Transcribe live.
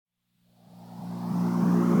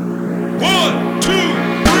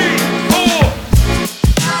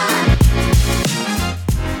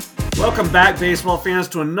Welcome back, baseball fans,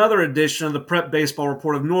 to another edition of the Prep Baseball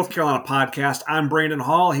Report of North Carolina podcast. I'm Brandon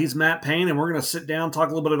Hall. He's Matt Payne, and we're going to sit down and talk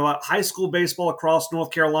a little bit about high school baseball across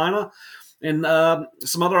North Carolina and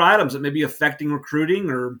some other items that may be affecting recruiting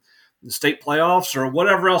or the state playoffs or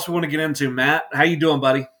whatever else we want to get into. Matt, how you doing,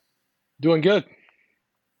 buddy? Doing good.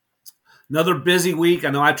 Another busy week. I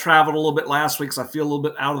know I traveled a little bit last week, so I feel a little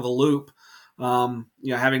bit out of the loop.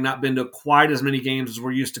 Having not been to quite as many games as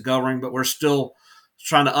we're used to covering, but we're still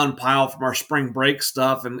trying to unpile from our spring break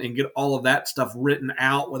stuff and get all of that stuff written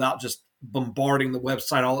out without just bombarding the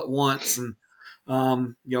website all at once. And,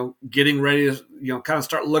 getting ready to, kind of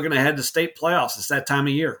start looking ahead to state playoffs. It's that time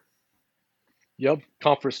of year. Yep.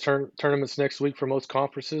 Conference tournaments next week for most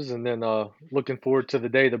conferences. And then looking forward to the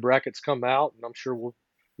day the brackets come out. And I'm sure we'll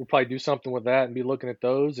probably do something with that and be looking at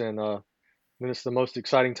those. And then it's the most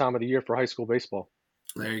exciting time of the year for high school baseball.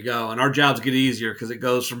 There you go. And our jobs get easier because it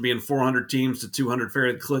goes from being 400 teams to 200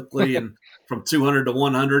 fairly quickly and from 200 to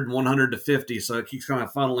 100 and 100 to 50. So it keeps kind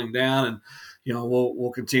of funneling down and,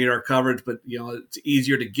 we'll continue our coverage, but, it's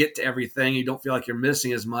easier to get to everything. You don't feel like you're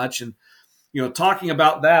missing as much. And, talking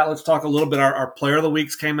about that, let's talk a little bit. Our Player of the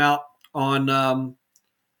Weeks came out on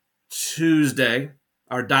Tuesday.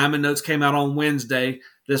 Our Diamond Notes came out on Wednesday.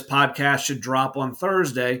 This podcast should drop on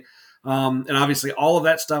Thursday. And obviously all of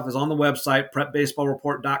that stuff is on the website,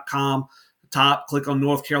 prepbaseballreport.com. Top, click on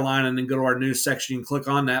North Carolina and then go to our news section. You can click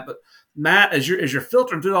on that. But Matt, as you're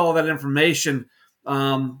filtering through all of that information,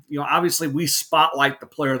 obviously we spotlight the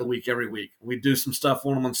player of the week every week. We do some stuff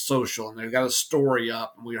on them on social and they've got a story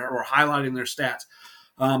up and we're highlighting their stats.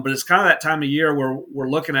 But it's kind of that time of year where we're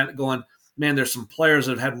looking at it going, man, there's some players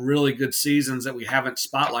that have had really good seasons that we haven't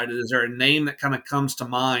spotlighted. Is there a name that kind of comes to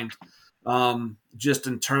mind? Just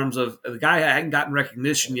in terms of the guy hadn't gotten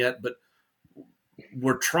recognition yet, but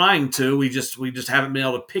we're trying to. We just haven't been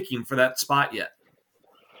able to pick him for that spot yet.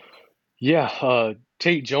 Yeah,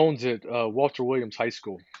 Tate Jones at Walter Williams High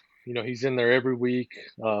School. He's in there every week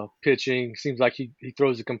pitching. Seems like he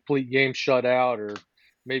throws a complete game shutout or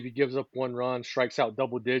maybe gives up one run, strikes out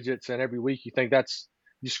double digits, and every week you think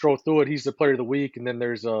you scroll through it, he's the player of the week, and then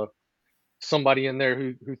there's somebody in there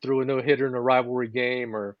who threw a no-hitter in a rivalry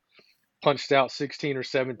game or punched out 16 or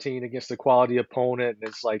 17 against a quality opponent. And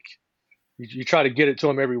it's like you try to get it to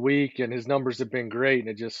him every week, and his numbers have been great, and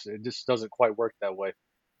it just doesn't quite work that way.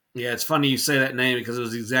 Yeah, it's funny you say that name because it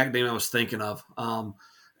was the exact name I was thinking of.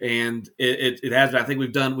 And it has been. I think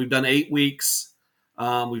we've done 8 weeks.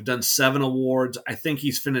 We've done 7 awards. I think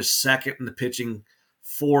he's finished second in the pitching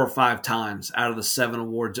 4 or 5 times out of the 7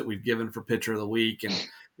 awards that we've given for pitcher of the week. And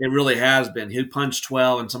it really has been. He punched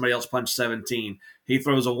 12 and somebody else punched 17. He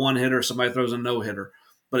throws a one-hitter, somebody throws a no-hitter.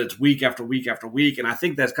 But it's week after week after week. And I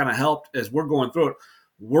think that's kind of helped as we're going through it.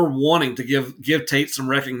 We're wanting to give Tate some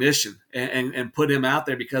recognition and put him out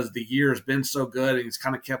there because the year has been so good. And he's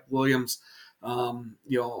kind of kept Williams,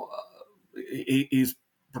 he's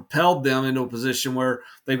propelled them into a position where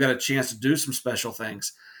they've got a chance to do some special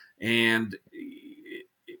things. And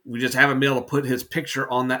we just haven't been able to put his picture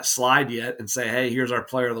on that slide yet and say, hey, here's our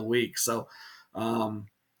player of the week. So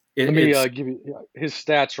let me give you his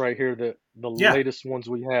stats right here, the latest ones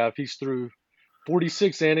we have. He's through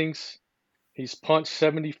 46 innings. He's punched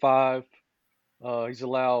 75. He's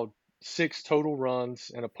allowed 6 total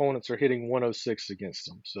runs, and opponents are hitting 106 against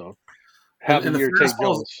him. So have a year, Tate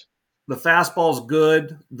Jones. The fastball's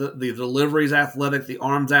good. The delivery's athletic. The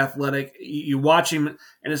arm's athletic. You watch him,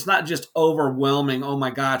 and it's not just overwhelming. Oh,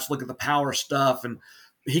 my gosh, look at the power stuff. And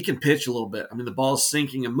he can pitch a little bit. I mean, the ball's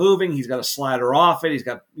sinking and moving. He's got a slider off it. He's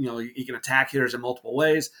got, he can attack hitters in multiple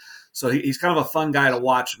ways. So he's kind of a fun guy to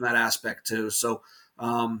watch from that aspect too. So,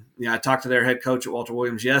 I talked to their head coach at Walter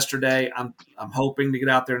Williams yesterday. I'm hoping to get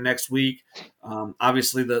out there next week.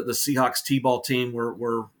 Obviously, the Seahawks T-ball team,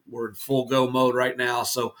 we're in full go mode right now.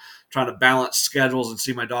 So trying to balance schedules and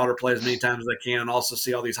see my daughter play as many times as I can and also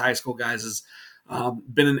see all these high school guys has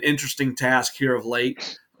been an interesting task here of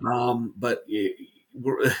late. But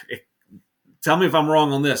tell me if I'm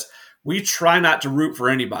wrong on this. We try not to root for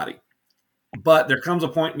anybody, but there comes a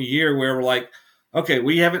point in the year where we're like, okay,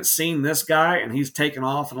 we haven't seen this guy and he's taken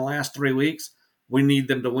off in the last 3 weeks. We need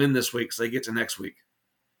them to win this week so they get to next week.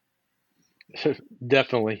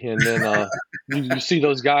 Definitely. And then you see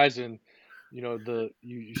those guys and,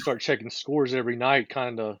 you start checking scores every night,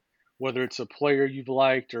 kind of whether it's a player you've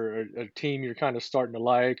liked or a team you're kind of starting to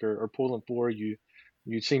like or pulling for, you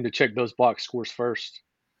seem to check those box scores first.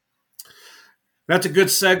 That's a good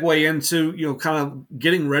segue into, kind of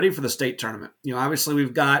getting ready for the state tournament. Obviously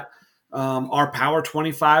we've got our Power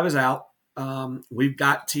 25 is out. We've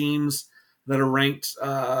got teams that are ranked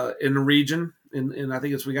in the region and I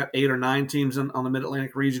think we got 8 or 9 teams on the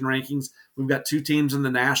Mid-Atlantic region rankings. We've got 2 teams in the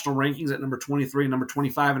national rankings at number 23 and number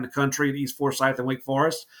 25 in the country, at East Forsyth and Wake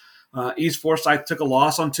Forest. East Forsyth took a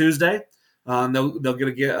loss on Tuesday. They'll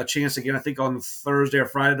get a chance again, I think, on Thursday or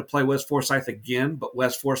Friday to play West Forsyth again, but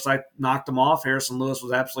West Forsyth knocked them off. Harrison Lewis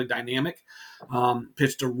was absolutely dynamic,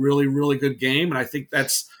 pitched a really, really good game, and I think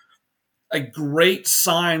that's a great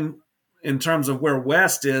sign in terms of where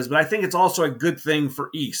West is, but I think it's also a good thing for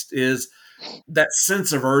East is that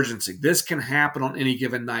sense of urgency. This can happen on any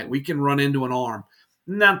given night. We can run into an arm.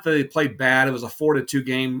 Not that they played bad. It was a 4-2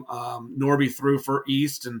 game. Norby threw for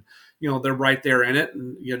East, and they're right there in it,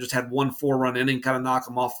 and just had 1 4-run inning, kind of knock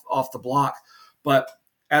them off the block. But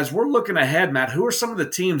as we're looking ahead, Matt, who are some of the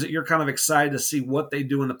teams that you're kind of excited to see what they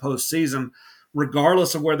do in the postseason,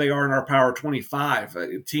 regardless of where they are in our Power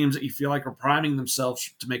 25? Teams that you feel like are priming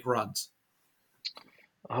themselves to make runs.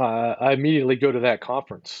 I immediately go to that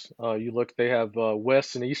conference. You look, they have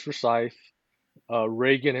West and East Forsyth.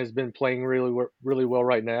 Reagan has been playing really well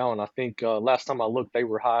right now, and I think last time I looked, they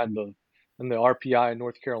were high in the RPI in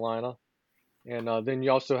North Carolina. And then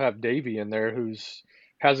you also have Davie in there,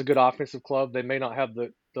 has a good offensive club. They may not have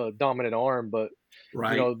the dominant arm, but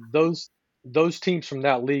Right. those teams from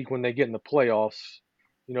that league, when they get in the playoffs,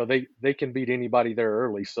 they can beat anybody there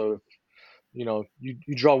early. So you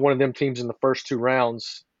draw one of them teams in the first 2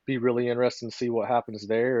 rounds, be really interesting to see what happens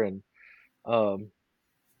there. And um,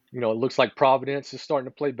 it looks like Providence is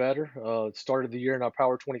starting to play better. Started the year in our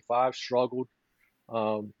Power 25, struggled.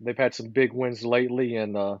 They've had some big wins lately,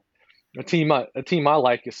 and a team I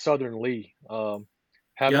like is Southern Lee. Haven't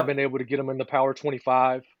Yep. been able to get them in the Power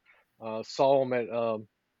 25. Saw them at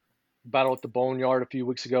Battle at the Boneyard a few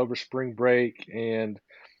weeks ago over spring break, and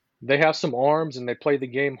they have some arms and they play the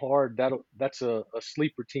game hard. That's a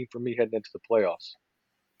sleeper team for me heading into the playoffs.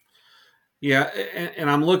 Yeah, and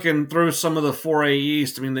I'm looking through some of the 4A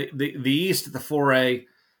East. I mean, the East at the 4A,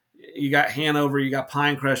 you got Hanover, you got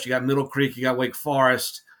Pinecrest, you got Middle Creek, you got Wake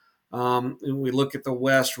Forest. And we look at the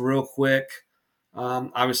West real quick.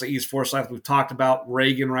 Obviously, East Forsyth, we've talked about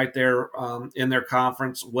Reagan right there in their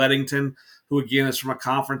conference. Weddington, who again is from a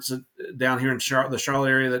conference down here in the Charlotte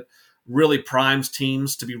area that really primes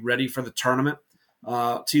teams to be ready for the tournament.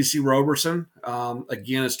 TC Roberson,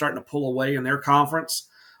 again, is starting to pull away in their conference.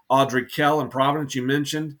 Audrey Kell and Providence, you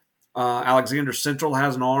mentioned. Alexander Central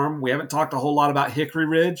has an arm. We haven't talked a whole lot about Hickory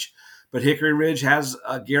Ridge, but Hickory Ridge has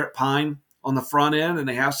Garrett Pine on the front end, and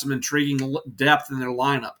they have some intriguing depth in their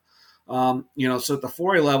lineup. So at the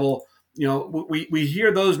 4A level, we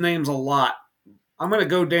hear those names a lot. I'm going to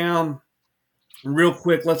go down real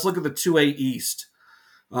quick. Let's look at the 2A East.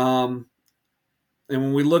 And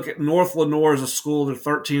when we look at North Lenoir as a school, they're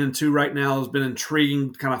 13-2 right now. Has been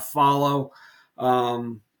intriguing to kind of follow.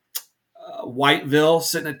 Whiteville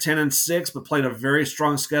sitting at 10-6, but played a very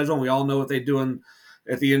strong schedule. And we all know what they're doing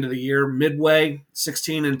at the end of the year. Midway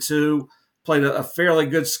 16-2, played a fairly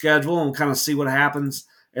good schedule, and we'll kind of see what happens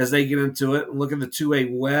as they get into it. Look at the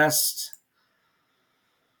 2A West.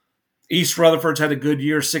 East Rutherford's had a good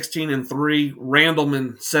year, 16-3.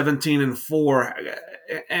 Randleman 17-4,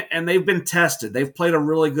 and they've been tested. They've played a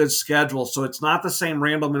really good schedule, so it's not the same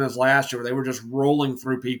Randleman as last year where they were just rolling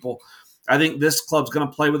through people. I think this club's going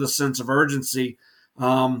to play with a sense of urgency,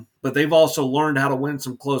 but they've also learned how to win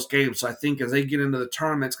some close games. So I think as they get into the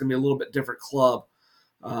tournament, it's going to be a little bit different club.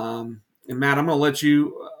 And Matt, I'm going to let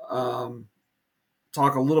you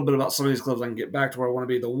talk a little bit about some of these clubs. I can get back to where I want to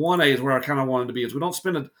be. The 1A is where I kind of wanted to be. Is we don't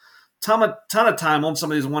spend a ton of time on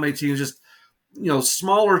some of these 1A teams. Just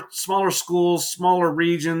smaller schools, smaller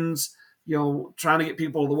regions. Trying to get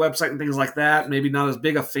people to the website and things like that. Maybe not as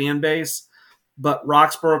big a fan base. But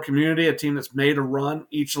Roxborough Community, a team that's made a run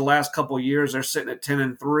each of the last couple of years, they're sitting at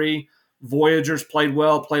 10-3. Voyagers played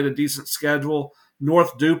well, played a decent schedule.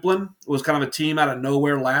 North Duplin was kind of a team out of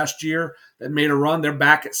nowhere last year that made a run. They're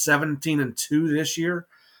back at 17-2 this year.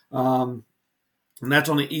 And that's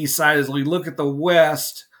on the east side. As we look at the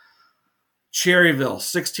west, Cherryville,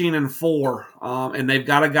 16-4. And they've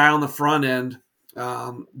got a guy on the front end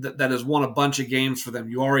that has won a bunch of games for them.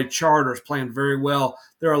 URA Charter is playing very well.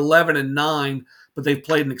 They're 11-9, but they've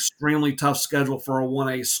played an extremely tough schedule for a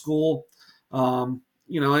 1A school. And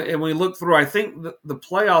we look through, I think the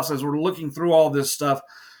playoffs, as we're looking through all this stuff,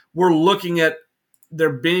 we're looking at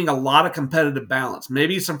there being a lot of competitive balance.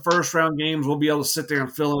 Maybe some first round games we'll be able to sit there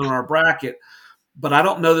and fill in our bracket. But I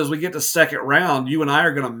don't know that as we get to second round, you and I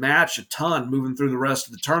are going to match a ton moving through the rest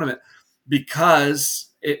of the tournament, because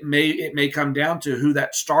it may come down to who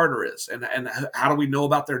that starter is and how do we know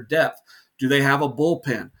about their depth. Do they have a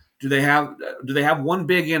bullpen? Do they have one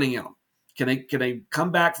big inning in them? Can they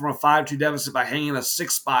come back from a 5-2 deficit by hanging a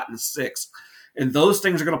 6 spot in the 6th? And those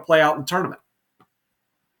things are going to play out in the tournament.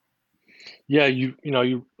 Yeah,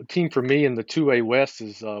 a team for me in the 2A West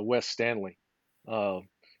is West Stanley, uh,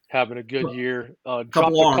 having a good year. Couple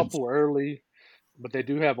Dropped a arms. couple early, but they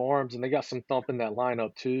do have arms, and they got some thump in that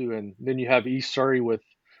lineup too. And then you have East Surrey with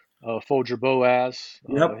Folger Boaz.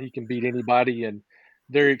 Yep. He can beat anybody, and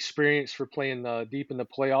their experience for playing deep in the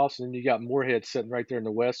playoffs. And then you got Moorhead sitting right there in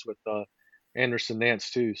the West with Anderson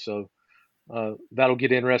Nance too. So that'll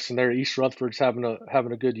get interesting there. East Rutherford's having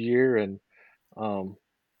a good year, and um,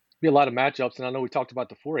 be a lot of matchups. And I know we talked about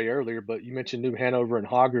the 4A earlier, but you mentioned New Hanover and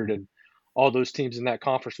Hoggard and all those teams in that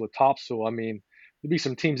conference with tops. So I mean, there'll be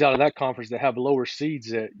some teams out of that conference that have lower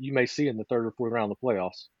seeds that you may see in the third or fourth round of the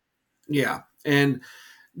playoffs. Yeah. And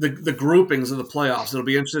the groupings of the playoffs, it'll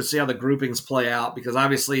be interesting to see how the groupings play out, because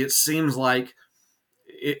obviously it seems like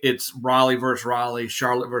it's Raleigh versus Raleigh,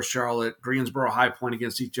 Charlotte versus Charlotte, Greensboro, High Point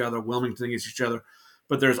against each other, Wilmington against each other.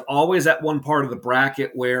 But there's always that one part of the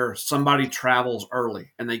bracket where somebody travels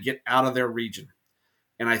early and they get out of their region.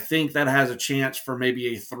 And I think that has a chance for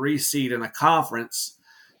maybe a 3 seed in a conference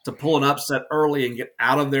to pull an upset early and get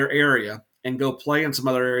out of their area and go play in some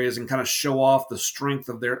other areas and kind of show off the strength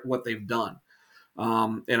of what they've done.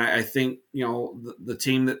 And I think, the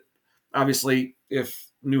team that, obviously,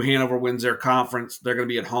 if New Hanover wins their conference, they're going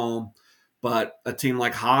to be at home. But a team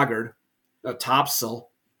like Hoggard, Topsail,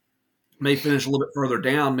 may finish a little bit further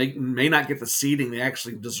down, may not get the seeding they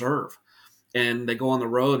actually deserve. And they go on the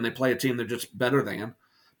road and they play a team they're just better than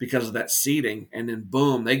because of that seeding. And then,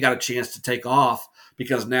 boom, they got a chance to take off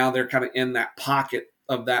because now they're kind of in that pocket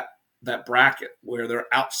of that bracket where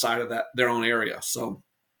they're outside of their own area. So,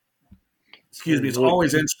 excuse me, And it's would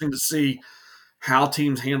always interesting to see how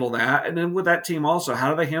teams handle that. And then with that team also, how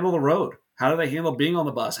do they handle the road? How do they handle being on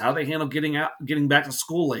the bus? How do they handle getting back to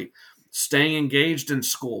school late, staying engaged in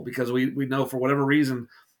school? Because we know, for whatever reason,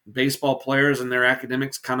 baseball players and their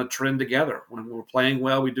academics kind of trend together. When we're playing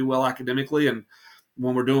well, we do well academically, and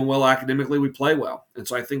when we're doing well academically, we play well. And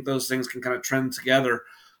so I think those things can kind of trend together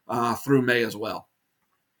through May as well.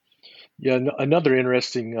 Yeah, another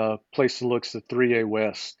interesting place to look is the 3A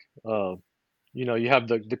West. You have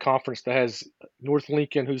the conference that has North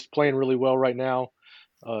Lincoln, who's playing really well right now,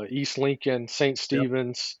 East Lincoln, St. Yep.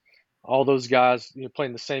 Stephen's, all those guys,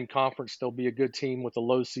 playing the same conference. They'll be a good team with a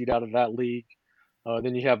low seed out of that league.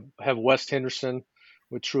 Then you have West Henderson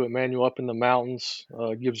with Truett Manuel up in the mountains,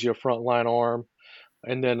 gives you a front line arm.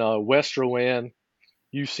 And then West Rowan,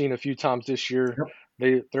 you've seen a few times this year.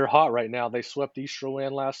 Yep. They're hot right now. They swept East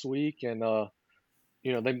Rowan last week, and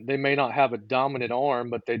they may not have a dominant arm,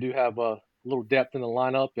 but they do have a little depth in the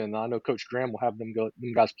lineup, and I know Coach Graham will have them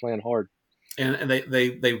guys playing hard. And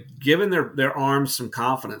they've given their arms some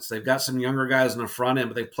confidence. They've got some younger guys in the front end,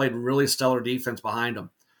 but they've played really stellar defense behind them,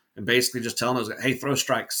 and basically just telling us, hey, throw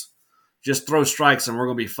strikes, just throw strikes, and we're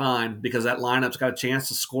going to be fine, because that lineup's got a chance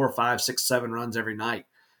to score 5, 6, 7 runs every night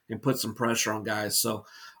and put some pressure on guys. So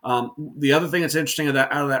the other thing that's interesting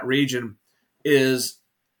out of that region is,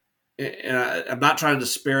 and I'm not trying to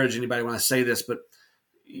disparage anybody when I say this, but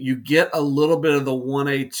you get a little bit of the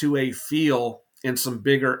 1A, 2A feel in some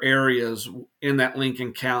bigger areas in that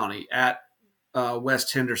Lincoln County, at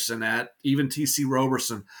West Henderson, at even TC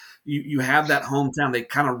Roberson. You have that hometown. They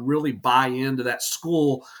kind of really buy into that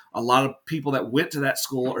school. A lot of people that went to that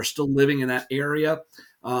school are still living in that area.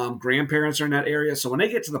 Grandparents are in that area. So when they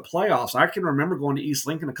get to the playoffs, I can remember going to East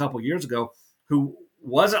Lincoln a couple of years ago, who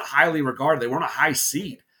wasn't highly regarded. They weren't a high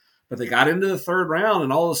seed, but they got into the third round,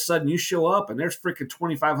 and all of a sudden you show up and there's freaking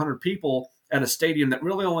 2,500 people at a stadium that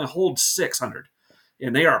really only holds 600.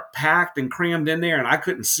 And they are packed and crammed in there, and I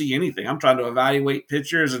couldn't see anything. I'm trying to evaluate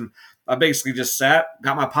pitchers, and I basically just sat,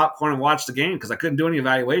 got my popcorn, and watched the game because I couldn't do any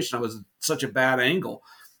evaluation. I was at such a bad angle.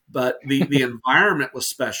 But the environment was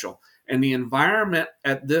special. And the environment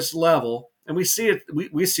at this level, and we see it,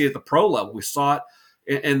 we see it at the pro level. We saw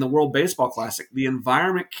it in the World Baseball Classic. The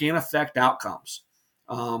environment can affect outcomes.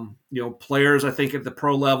 Players, I think, at the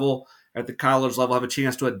pro level, at the college level, have a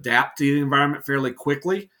chance to adapt to the environment fairly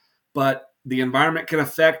quickly, but the environment can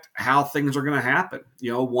affect how things are going to happen.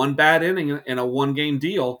 One bad inning in a 1-game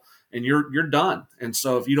deal, and you're done. And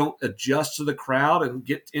so if you don't adjust to the crowd and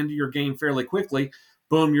get into your game fairly quickly,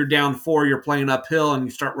 boom, you're down 4, you're playing uphill, and you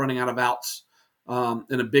start running out of outs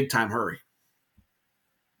in a big time hurry.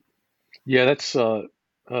 Yeah, that's a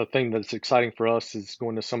thing that's exciting for us, is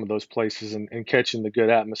going to some of those places and catching the good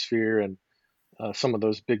atmosphere and some of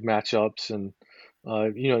those big matchups. And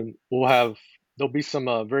there'll be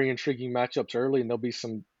some very intriguing matchups early, and there'll be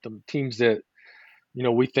some teams that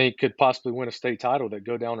we think could possibly win a state title that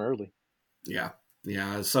go down early. Yeah.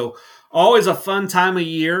 So always a fun time of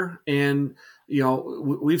year. And,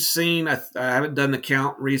 we've seen, I haven't done the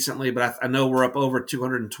count recently, but I know we're up over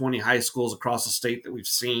 220 high schools across the state that we've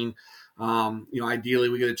seen. Ideally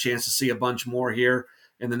we get a chance to see a bunch more here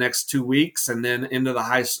in the next 2 weeks, and then into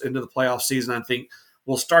the playoff season. I think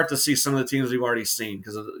we'll start to see some of the teams we've already seen,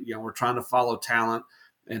 because we're trying to follow talent,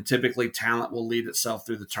 and typically talent will lead itself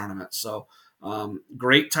through the tournament. So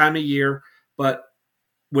great time of year, but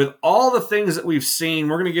with all the things that we've seen,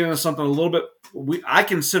 we're going to get into something a little bit I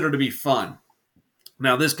consider to be fun.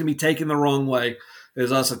 Now, this can be taken the wrong way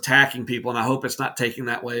as us attacking people, and I hope it's not taken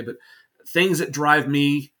that way, but things that drive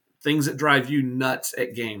me, things that drive you nuts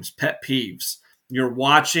at games, pet peeves. You're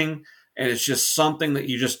watching, and it's just something that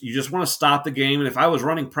you just want to stop the game. And if I was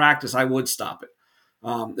running practice, I would stop it.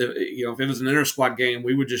 If it was an inter squad game,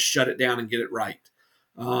 we would just shut it down and get it right.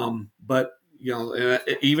 But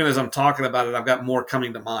even as I'm talking about it, I've got more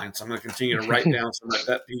coming to mind, so I'm going to continue to write down some of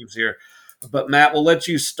my pet peeves here. But Matt, we'll let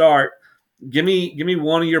you start. Give me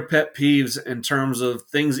one of your pet peeves in terms of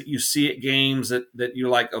things that you see at games that you're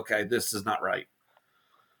like, okay, this is not right.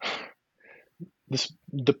 This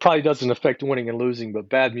probably doesn't affect winning and losing, but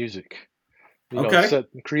bad music. Okay.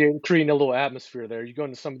 Creating a little atmosphere there. You go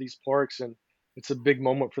into some of these parks, and it's a big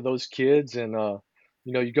moment for those kids. And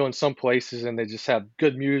you go in some places, and they just have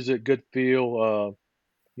good music, good feel.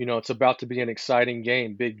 It's about to be an exciting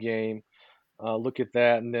game, big game. Look at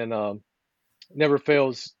that, and then never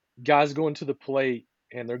fails. Guys going to the plate,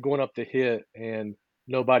 and they're going up to hit, and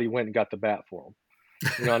nobody went and got the bat for them.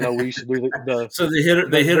 I know we used to do so the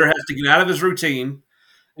hitter has to get out of his routine,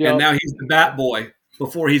 and now he's the bat boy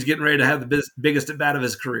before he's getting ready to have the biggest at bat of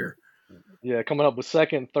his career. Yeah, coming up with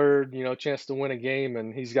second, third, chance to win a game,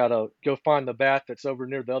 and he's got to go find the bat that's over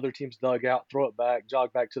near the other team's dugout, throw it back,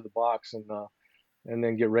 jog back to the box, and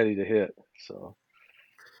then get ready to hit. So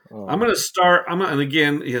I'm going to start. And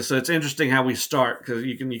again, so it's interesting how we start, because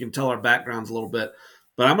you can tell our backgrounds a little bit.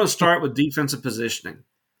 But I'm going to start with defensive positioning.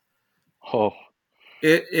 Oh,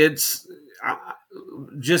 it's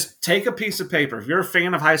just take a piece of paper. If you're a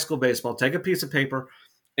fan of high school baseball, take a piece of paper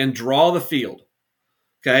and draw the field.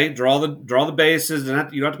 Okay, draw the bases. You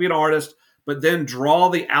don't have to be an artist, but then draw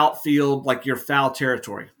the outfield like your foul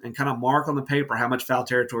territory, and kind of mark on the paper how much foul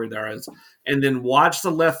territory there is, and then watch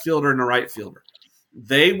the left fielder and the right fielder.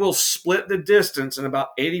 They will split the distance in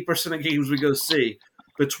about 80% of games we go see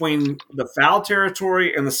between the foul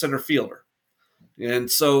territory and the center fielder.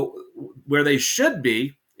 And so where they should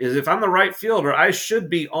be is, if I'm the right fielder, I should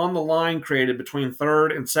be on the line created between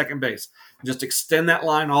third and second base. Just extend that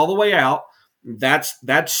line all the way out. That's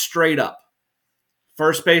straight up.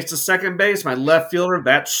 First base to second base, my left fielder,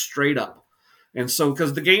 that's straight up. And so,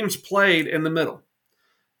 because the game's played in the middle,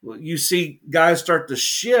 you see guys start to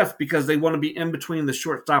shift because they want to be in between the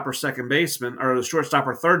shortstop or second baseman, or the shortstop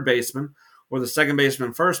or third baseman, or the second baseman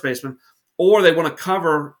and first baseman, or they want to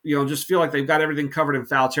cover, just feel like they've got everything covered in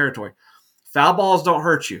foul territory. Foul balls don't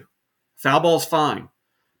hurt you. Foul balls fine.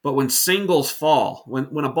 But when singles fall,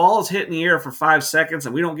 when a ball is hit in the air for 5 seconds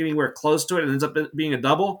and we don't get anywhere close to it and ends up being a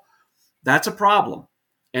double, that's a problem.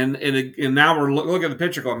 And now we're looking at the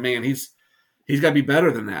pitcher going, man, he's got to be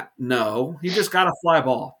better than that. No, he just got a fly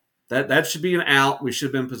ball. That should be an out. We should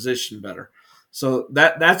have been positioned better. So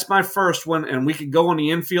that's my first one, and we could go on the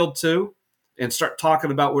infield too and start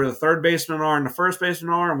talking about where the third basemen are and the first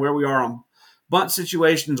basemen are, and where we are on bunt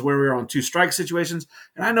situations, where we are on two strike situations.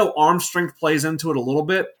 And I know arm strength plays into it a little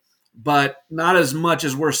bit, but not as much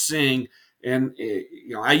as we're seeing. And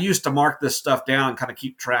I used to mark this stuff down and kind of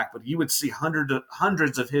keep track, but you would see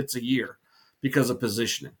hundreds of hits a year because of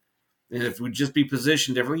positioning. And if we just be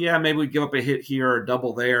positioned differently, maybe we'd give up a hit here or a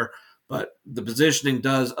double there. But the positioning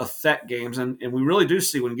does affect games. And we really do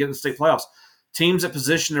see, when we get in the state playoffs, teams that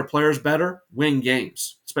position their players better win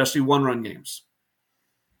games, especially one-run games.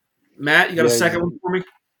 Matt, you got a second one for me?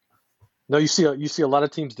 No, you see a lot of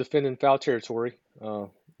teams defending foul territory.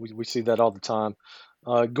 We see that all the time.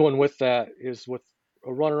 Going with that is, with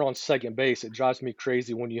a runner on second base, it drives me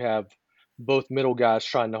crazy when you have both middle guys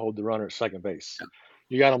trying to hold the runner at second base. Yeah.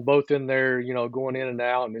 You got them both in there, going in and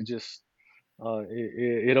out, and it just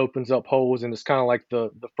it opens up holes. And it's kind of like the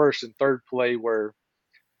first and third play where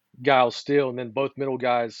guys steal, and then both middle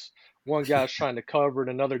guys, one guy's trying to cover, and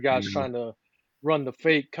another guy's trying to run the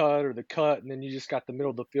fake cut or the cut, and then you just got the middle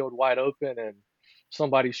of the field wide open, and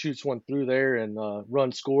somebody shoots one through there, and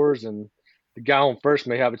run scores, and the guy on first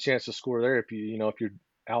may have a chance to score there if if your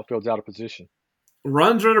outfield's out of position.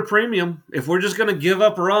 Runs are at a premium. If we're just going to give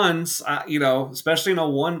up runs, especially in a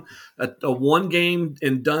one game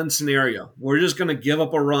and done scenario, we're just going to give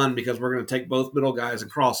up a run because we're going to take both middle guys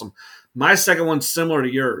and cross them. My second one's similar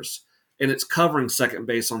to yours, and it's covering second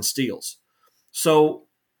base on steals. So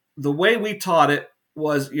the way we taught it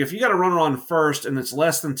was if you got a runner on first and it's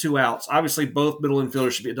less than 2 outs, obviously both middle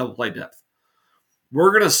infielders should be at double play depth.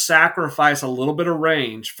 We're going to sacrifice a little bit of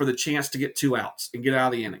range for the chance to get 2 outs and get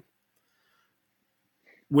out of the inning.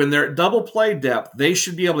 When they're at double play depth, they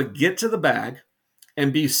should be able to get to the bag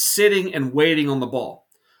and be sitting and waiting on the ball.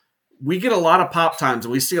 We get a lot of pop times,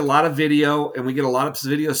 and we see a lot of video, and we get a lot of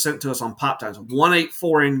video sent to us on pop times.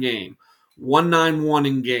 184 in game, 191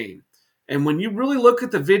 in game. And when you really look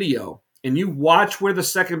at the video and you watch where the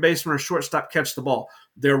second baseman or shortstop catch the ball,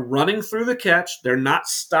 they're running through the catch. They're not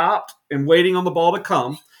stopped and waiting on the ball to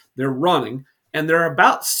come. They're running, and they're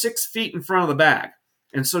about 6 feet in front of the bag.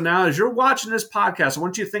 And so now as you're watching this podcast, I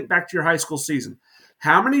want you to think back to your high school season.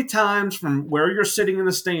 How many times from where you're sitting in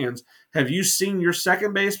the stands have you seen your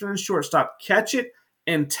second baseman and shortstop catch it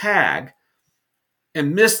and tag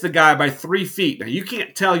and miss the guy by 3 feet? Now, you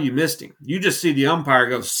can't tell you missed him. You just see the umpire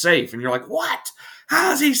go safe, and you're like, what?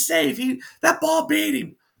 How is he safe? That ball beat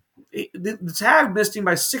him. The tag missed him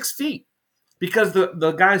by 6 feet because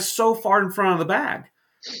the guy's so far in front of the bag.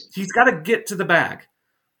 He's got to get to the bag.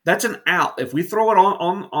 That's an out. If we throw it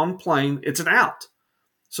on plane, it's an out.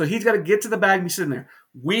 So he's got to get to the bag and be sitting there.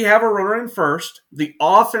 We have a runner in first. The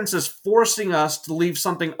offense is forcing us to leave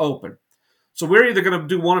something open. So we're either going to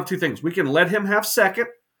do one of two things. We can let him have second,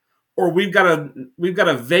 or we've got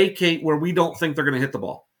to vacate where we don't think they're going to hit the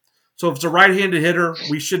ball. So if it's a right-handed hitter,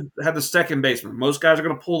 we should have the second baseman. Most guys are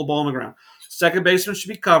going to pull the ball on the ground. Second baseman should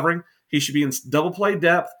be covering. He should be in double play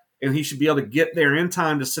depth, and he should be able to get there in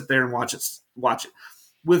time to sit there and watch it.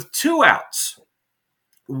 With 2 outs,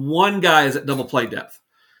 one guy is at double play depth.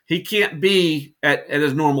 He can't be at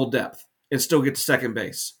his normal depth and still get to second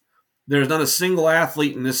base. There's not a single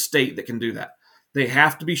athlete in this state that can do that. They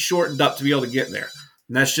have to be shortened up to be able to get there.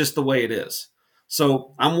 And that's just the way it is.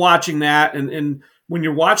 So I'm watching that. And when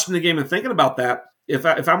you're watching the game and thinking about that, if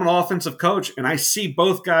I'm an offensive coach and I see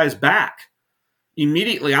both guys back,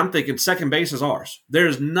 immediately I'm thinking second base is ours.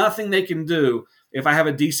 There's nothing they can do if I have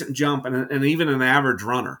a decent jump and even an average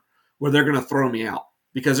runner where they're going to throw me out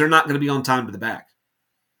because they're not going to be on time to the bag.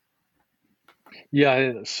 Yeah,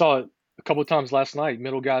 I saw it a couple of times last night.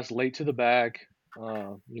 Middle guys late to the bag,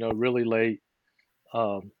 really late.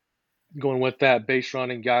 Going with that base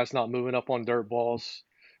running, guys not moving up on dirt balls,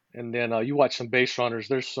 and then you watch some base runners.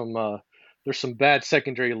 There's some bad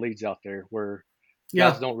secondary leads out there where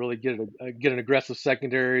guys don't really get an aggressive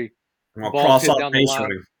secondary. Balls hit down the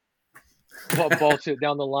line. Balls hit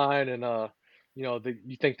down the line, and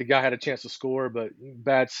you think the guy had a chance to score, but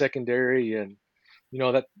bad secondary, and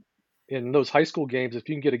that. In those high school games, if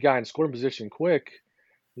you can get a guy in scoring position quick,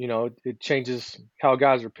 it changes how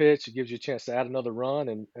guys are pitched. It gives you a chance to add another run,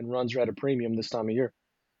 and runs are at a premium this time of year.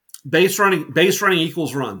 Base running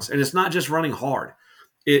equals runs, and it's not just running hard.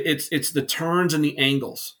 It's the turns and the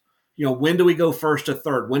angles. When do we go first to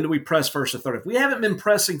third? When do we press first to third? If we haven't been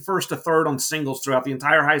pressing first to third on singles throughout the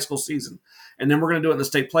entire high school season, and then we're going to do it in the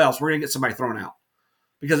state playoffs, we're going to get somebody thrown out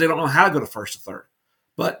because they don't know how to go to first to third.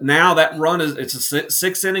 But now that run it's a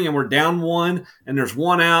 6th inning and we're down 1 and there's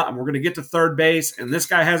 1 out and we're going to get to third base and this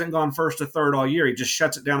guy hasn't gone first to third all year. He just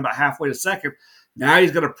shuts it down about halfway to second. Now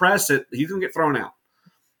he's going to press it. He's going to get thrown out.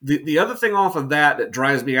 The other thing off of that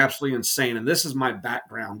drives me absolutely insane, and this is my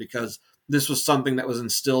background because this was something that was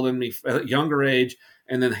instilled in me at a younger age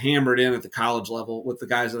and then hammered in at the college level with the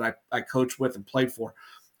guys that I coached with and played for,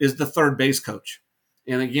 is the third base coach.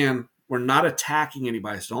 And again, we're not attacking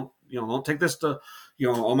anybody. So don't take this to,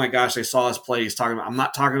 oh my gosh, they saw us play. He's talking about. I'm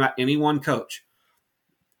not talking about any one coach.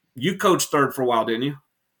 You coached third for a while, didn't you?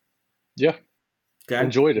 Yeah. Okay.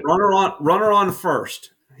 Enjoyed it. Runner on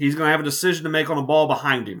first. He's going to have a decision to make on a ball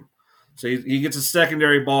behind him. So he gets a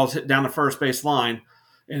secondary ball hit down the first base line,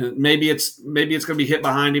 and maybe it's going to be hit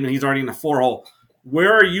behind him, and he's already in the 4-hole.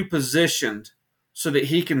 Where are you positioned so that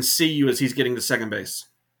he can see you as he's getting to second base?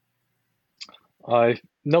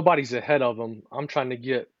 Nobody's ahead of him. I'm trying to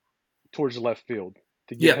get towards the left field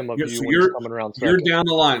to get him a view when he's coming around second. You're down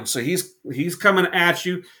the line. So he's coming at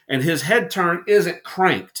you, and his head turn isn't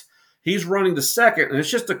cranked. He's running to second, and it's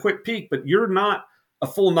just a quick peek, but you're not a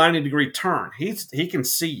full 90-degree turn. He can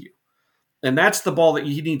see you. And that's the ball that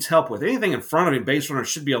he needs help with. Anything in front of him, base runners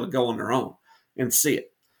should be able to go on their own and see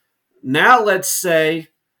it. Now let's say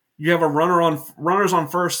you have runners on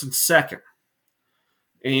first and second.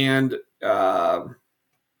 And is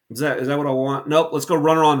that what I want? Nope, let's go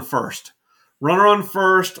runner on first. Runner on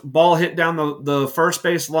first, ball hit down the first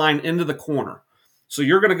base line into the corner. So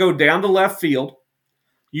you're going to go down to left field.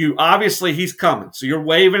 Obviously he's coming. So you're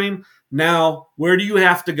waving him. Now, where do you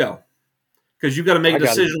have to go? Because you've got to make a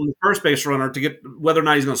decision on the first base runner to get whether or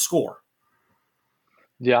not he's going to score.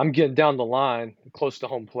 Yeah, I'm getting down the line close to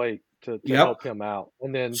home plate to Yep. help him out,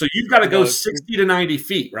 and then So you've got to go if you're 60 to 90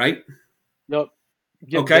 feet, right? yep,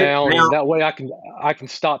 get Okay. down, Now, and that way I can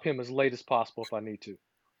stop him as late as possible if I need to.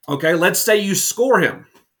 okay, let's say you score him.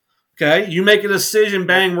 Okay. You make a decision, Yep.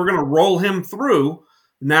 bang, we're going to roll him through.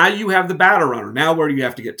 Now you have the batter runner. Now where do you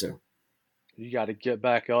have to get to? You got to get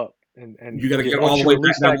back up and You got to get get all once the you way back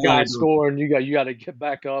release down that the guy line. scoring, you got to get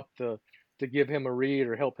back up to give him a read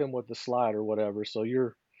or help him with the slide or whatever. So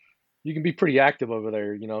you can be pretty active over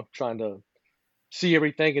there, trying to see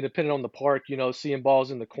everything, and depending on the park, seeing balls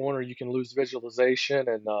in the corner, you can lose visualization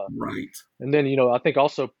Right. and then I think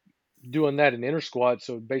also doing that in inner squad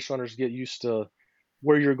so base runners get used to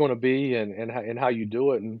where you're going to be and how you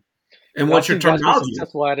do it and And I've what's your seen guys be terminology?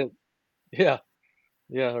 successful at it. Yeah,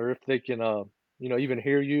 yeah, or if they can even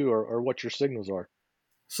hear you or what your signals are.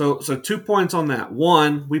 So 2 points on that.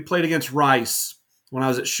 One, we played against Rice when I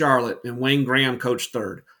was at Charlotte, and Wayne Graham coached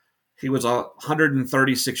third. He was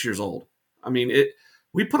 136 years old. I mean, it.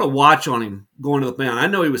 We put a watch on him going to the mound. I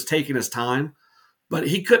know he was taking his time, but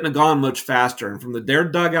he couldn't have gone much faster. And from their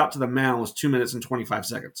dugout to the mound was 2 minutes and 25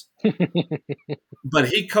 seconds. But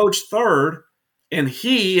he coached third, and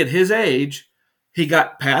he, at his age, he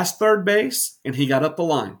got past third base and he got up the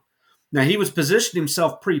line. Now, he was positioning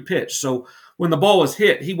himself pre pitch. So when the ball was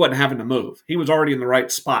hit, he wasn't having to move. He was already in the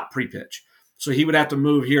right spot pre pitch. So he would have to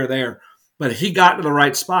move here or there. But he got to the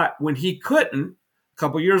right spot. When he couldn't, a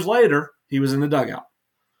couple years later, he was in the dugout.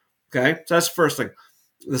 Okay. So that's the first thing.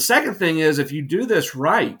 The second thing is if you do this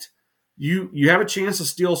right, you have a chance to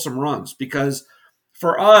steal some runs because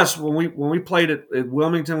for us when we played at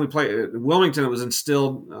Wilmington, we played at Wilmington. It was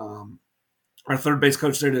instilled. Our third base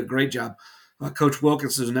coach there did a great job. Coach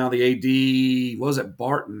Wilkins is now the AD. Was it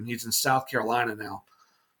Barton? He's in South Carolina now.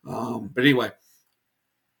 But anyway,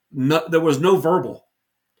 there was no verbal,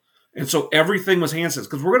 and so everything was handsets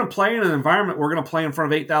because we're going to play in an environment. We're going to play in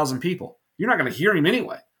front of 8,000 people. You're not going to hear him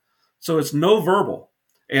anyway, so it's no verbal.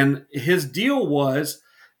 And his deal was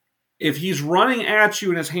if he's running at you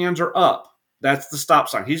and his hands are up, that's the stop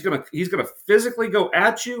sign. He's gonna physically go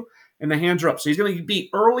at you and the hands are up. So he's gonna be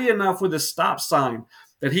early enough with his stop sign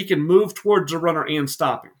that he can move towards the runner and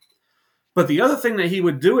stop him. But the other thing that he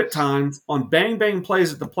would do at times on bang bang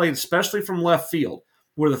plays at the plate, especially from left field,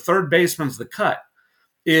 where the third baseman's the cut,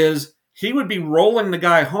 is he would be rolling the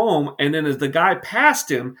guy home, and then as the guy passed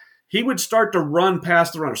him, he would start to run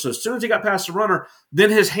past the runner. So as soon as he got past the runner, then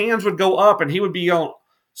his hands would go up and he would be yelling,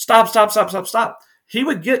 stop, stop, stop, stop, stop. He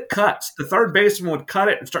would get cuts. The third baseman would cut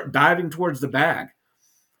it and start diving towards the bag.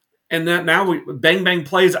 And then now we bang bang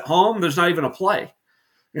plays at home, there's not even a play.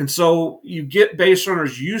 And so you get base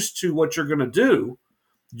runners used to what you're going to do.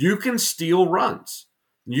 You can steal runs.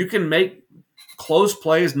 You can make close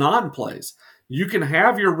plays, non-plays. You can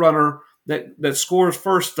have your runner that scores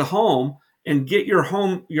first to home and get your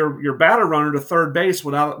batter runner to third base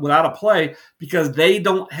without a play because they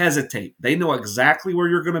don't hesitate. They know exactly where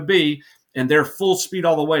you're going to be and they're full speed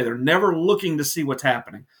all the way. They're never looking to see what's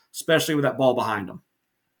happening, especially with that ball behind them.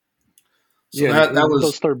 So Yeah, that and those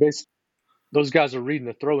was third base, those guys are reading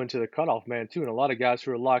the throw into the cutoff man too, and a lot of guys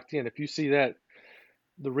who are locked in. If you see that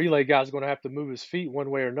the relay guy's going to have to move his feet one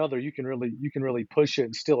way or another, you can really push it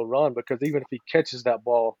and steal a run because even if he catches that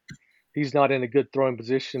ball, he's not in a good throwing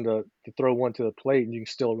position to throw one to the plate, and you can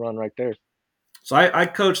still run right there. so I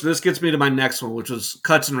coach. This gets me to my next one, which was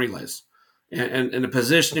cuts and relays, and the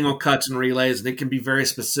positioning on cuts and relays. And it can be very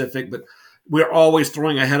specific, but we're always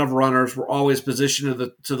throwing ahead of runners. We're always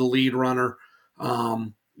positioned to the lead runner.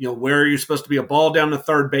 Where you're supposed to be a ball down the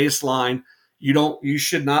third baseline. You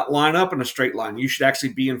should not line up in a straight line. You should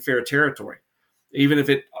actually be in fair territory. Even if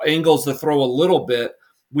it angles the throw a little bit,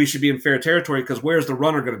 we should be in fair territory because where's the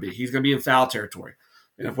runner going to be? He's going to be in foul territory.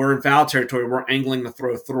 And if we're in foul territory, we're angling the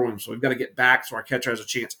throw through him. So we've got to get back so our catcher has a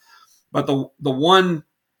chance. But the one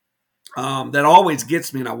that always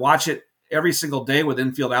gets me, and I watch it every single day with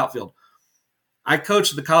infield, outfield. I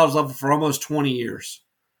coached at the college level for almost 20 years.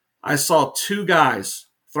 I saw two guys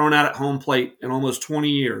thrown out at home plate in almost 20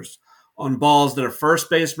 years on balls that a first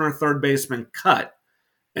baseman or third baseman cut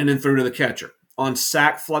and then threw to the catcher on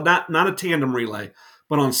sac fly, not a tandem relay,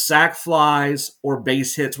 but on sac flies or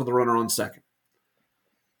base hits with a runner on second.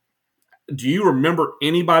 Do you remember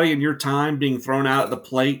anybody in your time being thrown out at the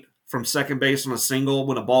plate from second base on a single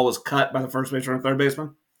when a ball was cut by the first baseman or third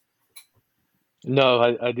baseman?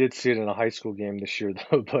 No, I did see it in a high school game this year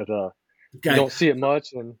though, but you Okay. don't see it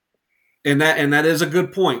much, and And that is a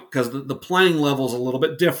good point because the playing level is a little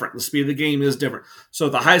bit different. The speed of the game is different. So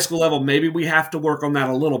at the high school level, maybe we have to work on that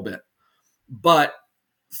a little bit. But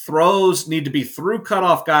throws need to be through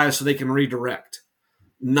cutoff guys so they can redirect.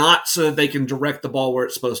 not so that they can direct the ball where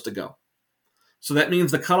it's supposed to go. So that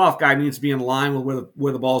means the cutoff guy needs to be in line with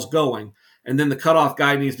where the ball's going, and then the cutoff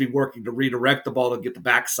guy needs to be working to redirect the ball to get the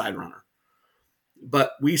backside runner.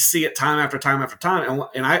 But we see it time after time after time,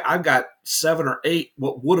 and I've got 7 or 8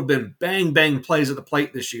 what would have been bang plays at the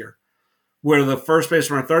plate this year, where the first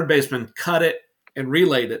baseman or third baseman cut it and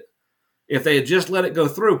relayed it. If they had just let it go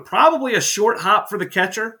through, probably a short hop for the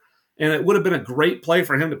catcher, and it would have been a great play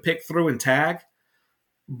for him to pick through and tag,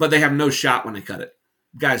 but they have no shot when they cut it.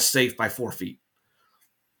 Guy's safe by 4 feet.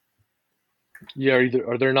 Yeah,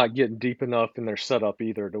 or they're not getting deep enough in their setup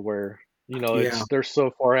either to where, Yeah, they're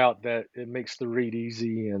so far out that it makes the read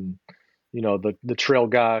easy, and the trail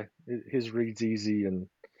guy, his read's easy, and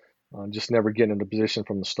just never getting into position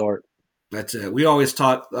from the start. that's it. We always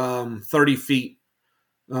taught 30 feet.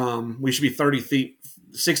 We should be 30 feet,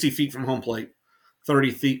 60 feet from home plate,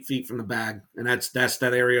 30 feet from the bag. And that's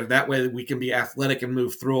that area. That way we can be athletic and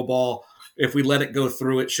move through a ball. If we let it go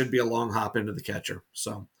through, it should be a long hop into the catcher.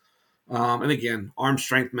 So, and again, arm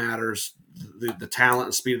strength matters. The talent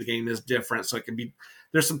and speed of the game is different. So it can be,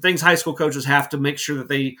 there's some things high school coaches have to make sure that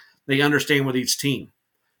they understand with each team.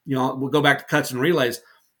 We'll go back to cuts and relays.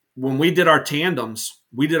 When we did our tandems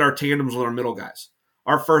with our middle guys.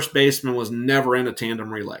 Our first baseman was never in a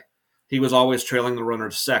tandem relay. He was always trailing the runner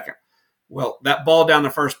to second. Well, that ball down the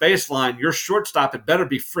first baseline, your shortstop had better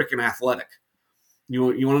be freaking athletic. You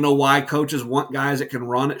want to know why coaches want guys that can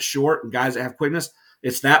run it short and guys that have quickness?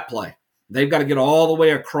 It's that play. They've got to get all the way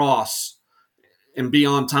across and be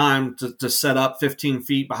on time to set up 15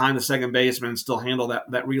 feet behind the second baseman and still handle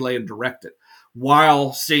that relay and direct it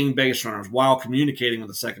while seeing base runners, while communicating with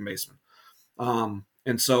the second baseman.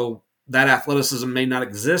 And so that athleticism may not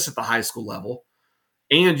exist at the high school level,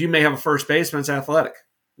 and you may have a first baseman that's athletic.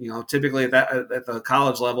 Typically at the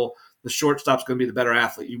college level, the shortstop's going to be the better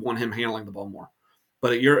athlete. You want him handling the ball more.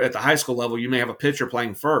 But at the high school level, you may have a pitcher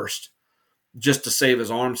playing first just to save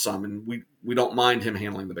his arm some, and we don't mind him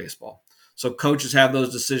handling the baseball. So coaches have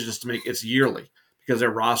those decisions to make. It's yearly because their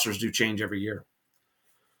rosters do change every year.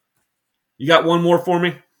 You got one more for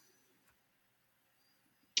me?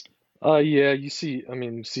 Yeah, you see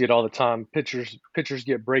it all the time. Pitchers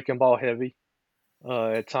get breaking ball heavy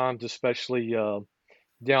at times, especially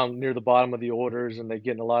down near the bottom of the orders, and they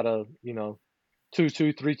get in a lot of 2-2,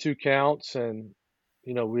 3-2 counts, and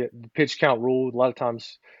the pitch count rule. A lot of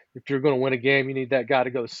times, if you're going to win a game, you need that guy to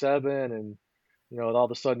go 7, and all of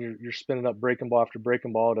a sudden you're spinning up breaking ball after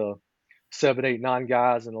breaking ball to 7, 8, 9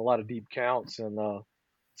 guys and a lot of deep counts, and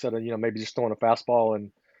instead of maybe just throwing a fastball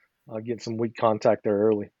and getting some weak contact there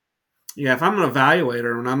early. Yeah, if I'm an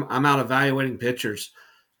evaluator and I'm out evaluating pitchers,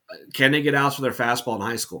 can they get outs with their fastball in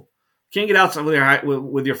high school? Can't get outs with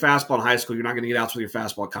your fastball in high school. You're not going to get outs with your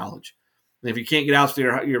fastball in college. And if you can't get outs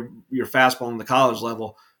with your fastball on the college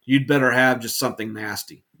level, you'd better have just something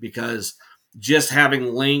nasty, because just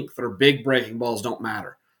having length or big breaking balls don't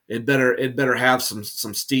matter. It better have some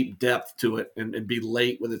steep depth to it and be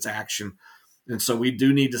late with its action. And so we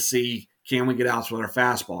do need to see, can we get outs with our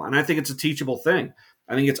fastball? And I think it's a teachable thing.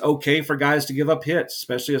 I think it's okay for guys to give up hits,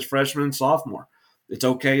 especially as freshmen and sophomore. It's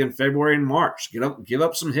okay in February and March. Give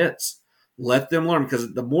up some hits. Let them learn,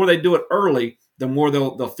 because the more they do it early, the more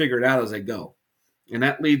they'll figure it out as they go. And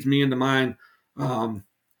that leads me into mine.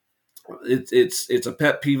 It's a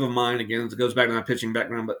pet peeve of mine. Again, it goes back to my pitching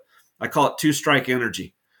background, but I call it 2-strike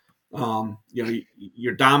energy.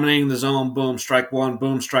 You're dominating the zone, boom, strike 1,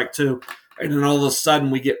 boom, strike 2. And then all of a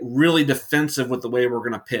sudden we get really defensive with the way we're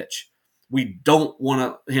going to pitch. We don't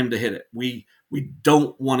want him to hit it. We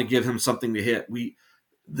don't want to give him something to hit.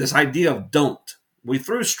 This idea of don't. We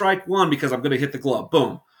threw strike 1 because I'm going to hit the glove.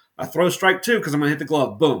 Boom. I throw strike 2 because I'm going to hit the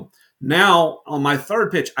glove. Boom. Now on my third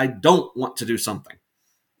pitch, I don't want to do something.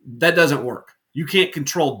 That doesn't work. You can't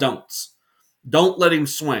control don'ts. Don't let him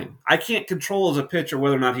swing. I can't control as a pitcher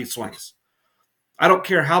whether or not he swings. I don't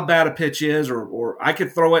care how bad a pitch is, or I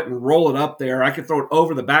could throw it and roll it up there. I could throw it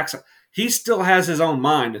over the backside. He still has his own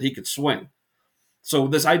mind that he could swing. So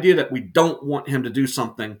this idea that we don't want him to do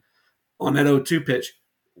something on that 0-2 pitch,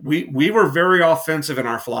 we were very offensive in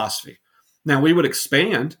our philosophy. Now, we would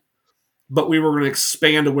expand, but we were going to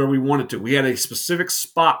expand to where we wanted to. We had a specific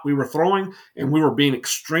spot we were throwing, and we were being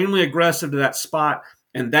extremely aggressive to that spot,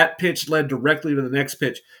 and that pitch led directly to the next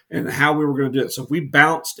pitch and how we were going to do it. So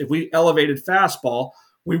if we elevated fastball,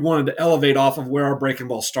 we wanted to elevate off of where our breaking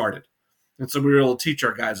ball started. And so we were able to teach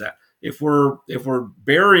our guys that. If we're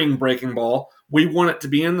burying breaking ball, we want it to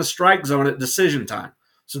be in the strike zone at decision time.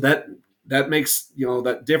 So that makes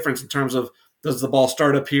that difference in terms of, does the ball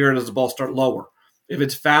start up here or does the ball start lower? If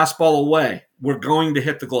it's fastball away, we're going to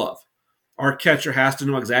hit the glove. our catcher has to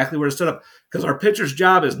know exactly where to set up because our pitcher's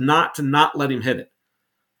job is not to not let him hit it.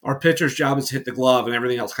 Our pitcher's job is to hit the glove, and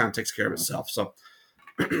everything else kind of takes care of itself. So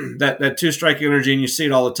that two strike energy, and you see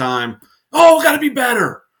it all the time. Oh, we got to be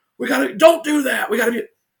better. We got to don't do that. We got to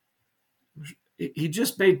be. He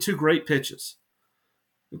just made two great pitches.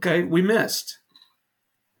 Okay, we missed.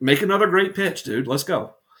 Make another great pitch, dude. Let's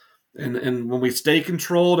go. And when we stay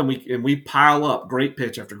controlled and we pile up great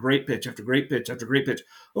pitch after great pitch after great pitch after great pitch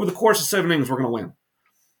over the course of 7 innings, we're going to win.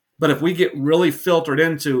 But if we get really filtered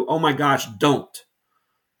into, oh my gosh, don't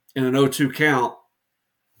in an 0-2 count,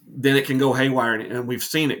 then it can go haywire, and we've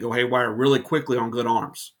seen it go haywire really quickly on good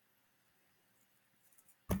arms.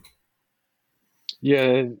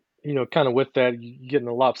 Yeah, kind of with that, you getting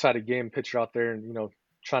a lopsided game pitcher out there, and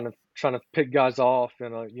trying to pick guys off,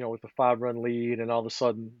 and with a 5-run lead, and all of a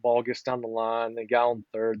sudden ball gets down the line, then guy on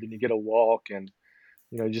third, then you get a walk, and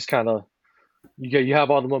just kind of you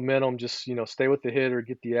have all the momentum, just stay with the hitter,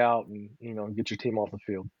 get the out, and get your team off the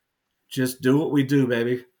field. Just do what we do,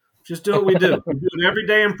 baby. Just do what we do. We do it every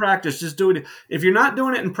day in practice. Just do it. If you're not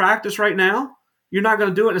doing it in practice right now, you're not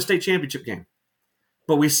going to do it in a state championship game.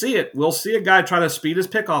 But we see it. We'll see a guy try to speed his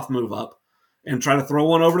pickoff move up and try to throw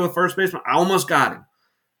one over to the first baseman. I almost got him.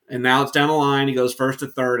 And now it's down the line. He goes first to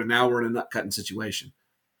third, and now we're in a nut-cutting situation.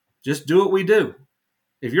 Just do what we do.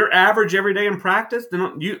 If you're average every day in practice,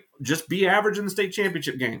 then you just be average in the state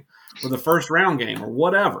championship game or the first round game or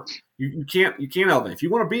whatever. You can't elevate. If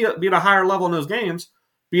you want to be at a higher level in those games,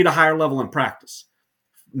 be at a higher level in practice.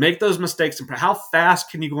 Make those mistakes. How fast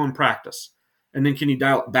can you go in practice? And then can you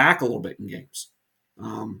dial it back a little bit in games?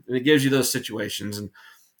 And it gives you those situations. And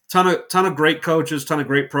ton of great coaches, ton of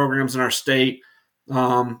great programs in our state.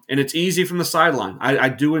 And it's easy from the sideline. I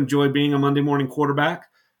do enjoy being a Monday morning quarterback.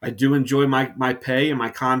 I do enjoy my pay and my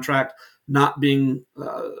contract not being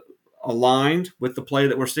aligned with the play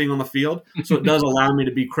that we're seeing on the field. So it does allow me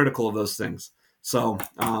to be critical of those things. So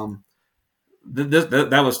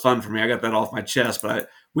that was fun for me. I got that off my chest. But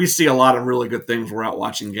we see a lot of really good things. We're out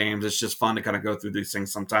watching games. It's just fun to kind of go through these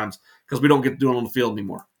things sometimes because we don't get to do it on the field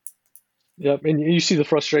anymore. Yep, and you see the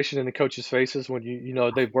frustration in the coaches' faces when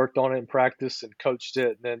they've worked on it in practice and coached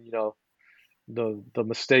it, and then the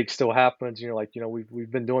mistake still happens. You're like, we've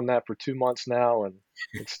been doing that for 2 months now, and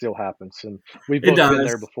it still happens. And we've It both been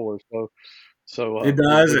there does. before, It we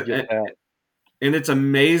does. get that. And it's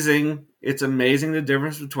amazing. It's amazing the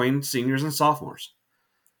difference between seniors and sophomores.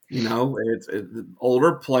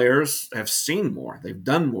 Older players have seen more. They've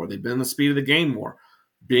done more. They've been the speed of the game more.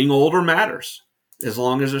 Being older matters as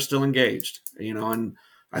long as they're still engaged. And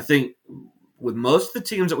I think with most of the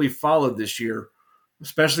teams that we've followed this year,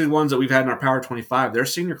 especially the ones that we've had in our Power 25, their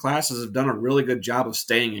senior classes have done a really good job of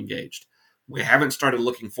staying engaged. We haven't started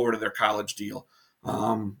looking forward to their college deal.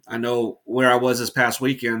 I know where I was this past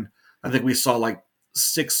weekend, I think we saw like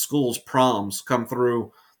 6 schools' proms come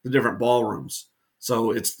through the different ballrooms.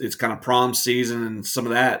 So it's kind of prom season and some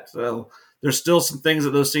of that. So there's still some things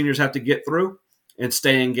that those seniors have to get through and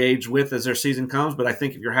stay engaged with as their season comes. But I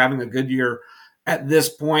think if you're having a good year at this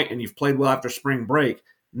point and you've played well after spring break,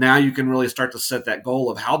 now you can really start to set that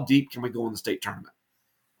goal of how deep can we go in the state tournament.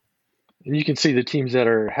 And you can see the teams that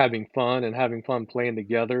are having fun playing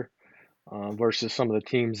together versus some of the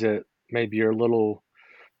teams that maybe are a little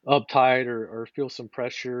uptight or feel some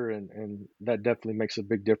pressure, and that definitely makes a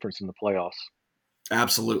big difference in the playoffs.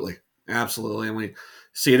 Absolutely. And we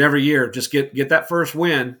see it every year. Just get that first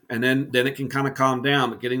win, and then it can kind of calm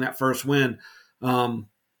down. But getting that first win, and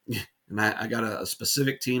I got a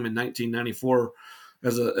specific team in 1994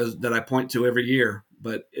 as that I point to every year.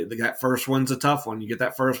 But that first one's a tough one. You get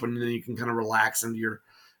that first one, and then you can kind of relax into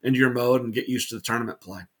your mode and get used to the tournament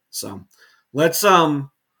play. So let's move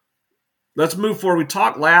forward. We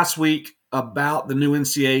talked last week about the new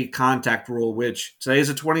NCAA contact rule, which today is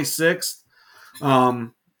the 26th.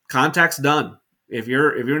 Contact's done. If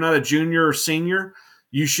you're not a junior or senior,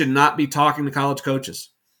 you should not be talking to college coaches.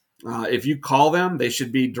 If you call them, they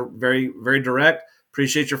should be very, very direct.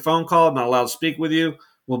 Appreciate your phone call. Not allowed to speak with you.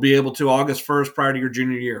 We'll be able to August 1st prior to your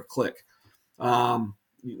junior year. Click.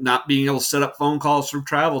 Not being able to set up phone calls through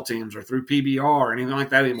travel teams or through PBR or anything like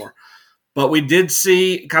that anymore. But we did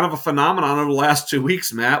see kind of a phenomenon over the last 2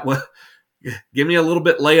 weeks, Matt. Give me a little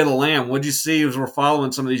bit lay of the land. What did you see as we're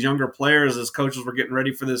following some of these younger players as coaches were getting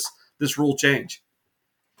ready for this rule change?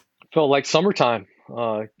 Felt like summertime.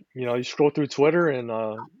 You scroll through Twitter and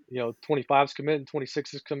 25's committing,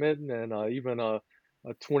 26 is committing, and even a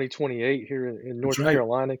 2028 here in That's North right.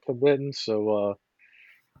 Carolina committing. So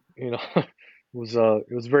it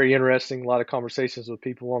was very interesting. A lot of conversations with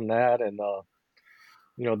people on that, and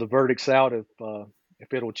the verdict's out.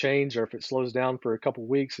 if it'll change or if it slows down for a couple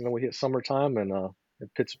weeks and then we hit summertime and it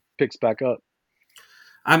picks back up.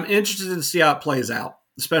 I'm interested to see how it plays out,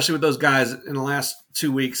 especially with those guys in the last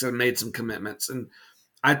 2 weeks that have made some commitments. And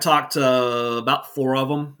I talked to about four of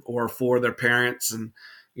them or four of their parents, and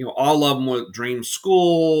all of them were dream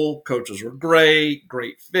school. Coaches were great,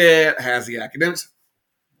 great fit, has the academics.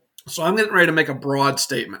 So I'm getting ready to make a broad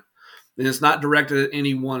statement, and it's not directed at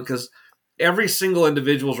anyone because every single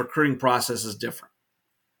individual's recruiting process is different.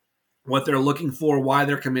 What they're looking for, why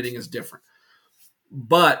they're committing is different.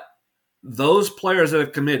 But those players that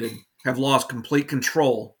have committed have lost complete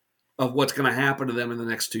control of what's going to happen to them in the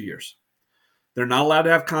next 2 years. They're not allowed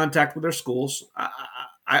to have contact with their schools.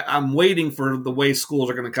 I'm waiting for the way schools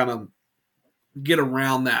are going to kind of get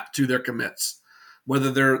around that to their commits.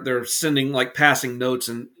 Whether they're sending like passing notes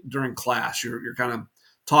and during class, you're kind of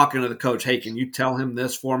talking to the coach. Hey, can you tell him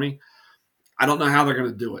this for me? I don't know how they're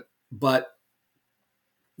going to do it, but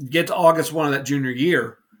get to August 1 of that junior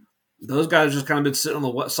year, those guys just kind of been sitting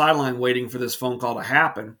on the sideline waiting for this phone call to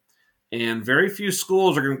happen. And very few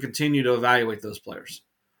schools are going to continue to evaluate those players.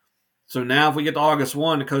 So now if we get to August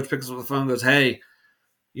 1, the coach picks up the phone and goes, hey,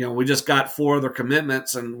 we just got four other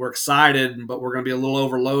commitments and we're excited, but we're going to be a little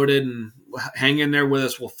overloaded and hang in there with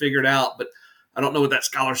us. We'll figure it out. But I don't know what that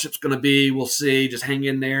scholarship's going to be. We'll see. Just hang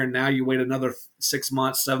in there. And now you wait another 6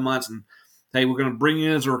 months, 7 months. And hey, we're going to bring you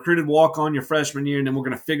in as a recruited walk-on your freshman year. And then we're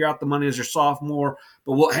going to figure out the money as your sophomore,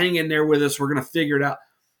 but we'll hang in there with us. We're going to figure it out.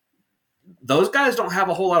 Those guys don't have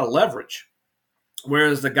a whole lot of leverage.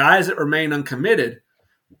 Whereas the guys that remain uncommitted,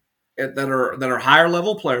 that are higher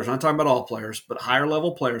level players, I'm not talking about all players, but higher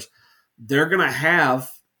level players, they're going to have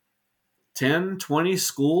 10, 20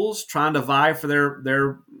 schools trying to vie for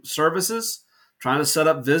their services, trying to set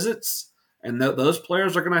up visits. And those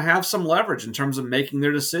players are going to have some leverage in terms of making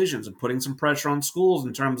their decisions and putting some pressure on schools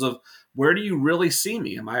in terms of, where do you really see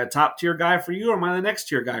me? Am I a top tier guy for you, or am I the next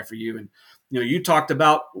tier guy for you? And you talked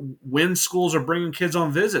about when schools are bringing kids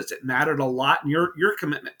on visits. It mattered a lot in your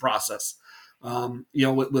commitment process.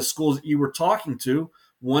 With schools that you were talking to,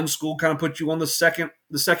 one school kind of put you on the second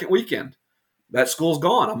weekend. That school's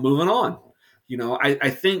gone. I'm moving on. I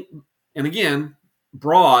think, and again,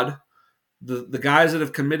 broad, the guys that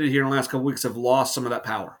have committed here in the last couple of weeks have lost some of that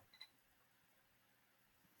power.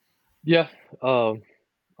 Yeah,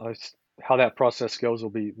 how that process goes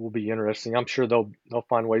will be interesting. I'm sure they'll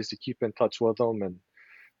find ways to keep in touch with them,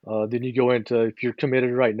 and then you go into, if you're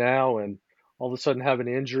committed right now and all of a sudden have an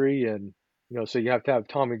injury, and so you have to have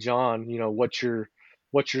Tommy John. What's your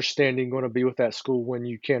standing going to be with that school when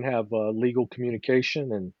you can't have legal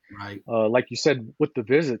communication? And Right. like you said with the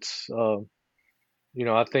visits,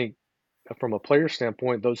 I think from a player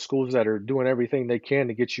standpoint, those schools that are doing everything they can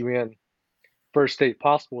to get you in first date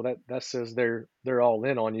possible, that says they're all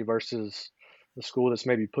in on you, versus the school that's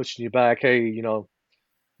maybe pushing you back. Hey,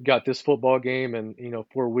 got this football game and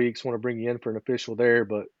 4 weeks, want to bring you in for an official there,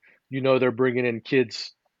 but they're bringing in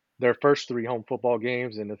kids their first 3 home football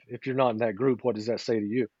games, and if you're not in that group, what does that say to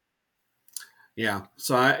you? Yeah,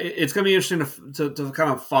 so it's going to be interesting to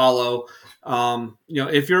kind of follow.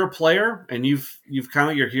 If you're a player and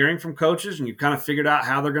you're hearing from coaches and you've kind of figured out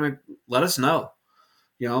how they're going to, let us know.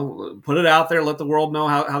 Put it out there, let the world know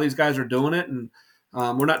how these guys are doing it. And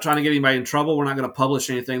we're not trying to get anybody in trouble. We're not going to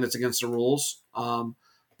publish anything that's against the rules.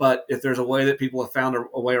 But if there's a way that people have found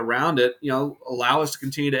a way around it, allow us to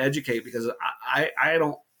continue to educate, because I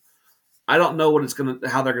don't know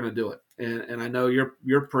how they're gonna do it, and I know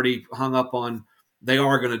you're pretty hung up on, they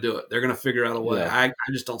are gonna do it. They're gonna figure out a way. Yeah,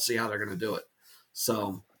 I just don't see how they're gonna do it.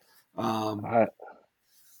 So, um, I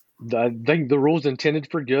I think the rules intended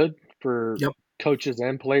for good for yep, coaches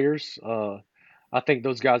and players. I think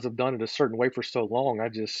those guys have done it a certain way for so long. I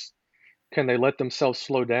just, can they let themselves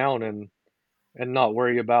slow down and not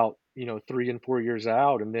worry about 3 and 4 years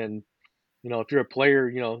out, and then if you're a player,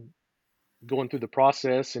 going through the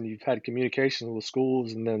process and you've had communication with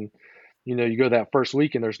schools, and then you go that first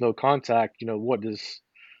week and there's no contact. What do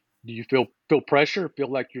you feel pressure,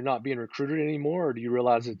 feel like you're not being recruited anymore, or do you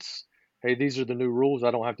realize it's, hey, these are the new rules, I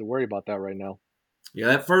don't have to worry about that right now?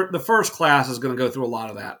 yeah. The first class is going to go through a lot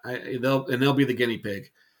of that. They'll be the guinea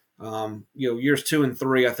pig. Years 2 and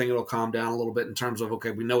 3, I think it'll calm down a little bit in terms of,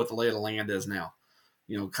 okay, we know what the lay of the land is now.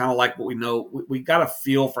 Kind of like what we know. We got a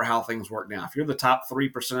feel for how things work now. If you're the top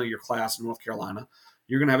 3% of your class in North Carolina,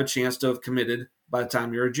 you're going to have a chance to have committed by the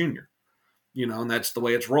time you're a junior. And that's the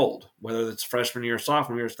way it's rolled. Whether it's freshman year or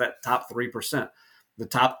sophomore year, it's that top 3%. The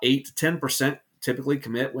top 8 to 10% typically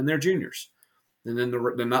commit when they're juniors. And then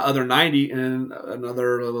the other 90 and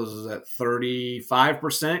another, what was that,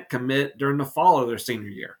 35% commit during the fall of their senior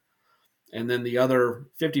year. and then the other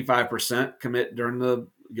 55% commit during the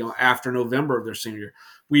after November of their senior year.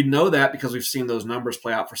 We know that because we've seen those numbers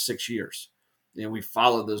play out for 6 years. We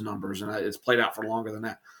followed those numbers, and it's played out for longer than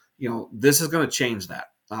that. This is going to change that,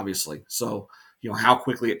 obviously. So, how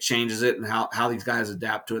quickly it changes it and how these guys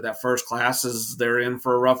adapt to it. That first class they're in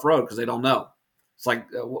for a rough road because they don't know. It's like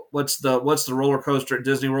what's the roller coaster at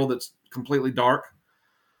Disney World that's completely dark?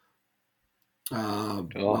 My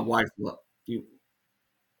wife,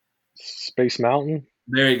 Space Mountain.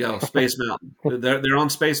 There you go, Space Mountain. They're on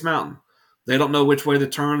Space Mountain. They don't know which way the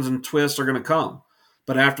turns and twists are going to come.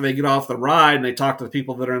 But after they get off the ride and they talk to the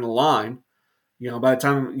people that are in the line, by the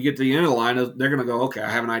time you get to the end of the line, they're going to go, okay, I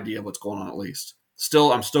have an idea of what's going on at least.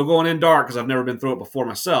 I'm still going in dark because I've never been through it before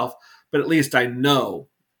myself, but at least I know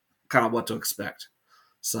kind of what to expect.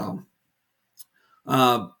 So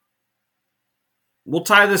we'll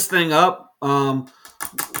tie this thing up.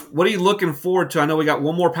 What are you looking forward to? I know we got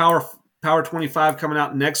one more Power 25 coming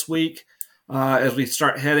out next week as we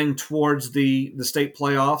start heading towards the state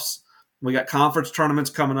playoffs. We got conference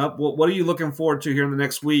tournaments coming up. What are you looking forward to here in the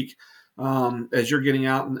next week as you're getting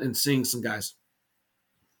out and seeing some guys?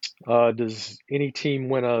 Does any team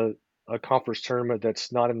win a conference tournament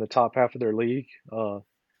that's not in the top half of their league to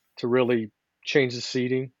really change the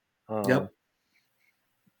seeding? Yep.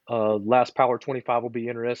 Last Power 25 will be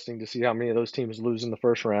interesting to see how many of those teams lose in the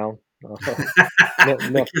first round.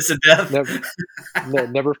 The kiss of death.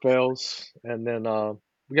 Never fails. And then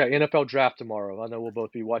we got NFL draft tomorrow. I know we'll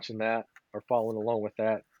both be watching that or following along with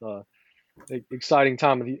that. Exciting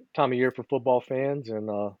time of year for football fans, and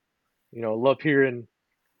love hearing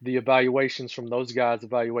the evaluations from those guys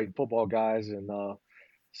evaluating football guys, and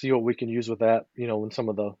see what we can use with that. In some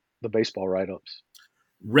of the baseball write-ups.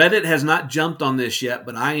 Reddit has not jumped on this yet,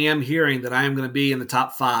 but I am hearing that I am going to be in the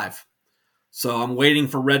top 5. So I'm waiting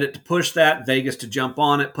for Reddit to push that, Vegas to jump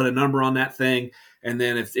on it, put a number on that thing, and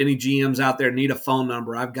then if any GMs out there need a phone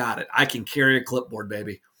number, I've got it. I can carry a clipboard,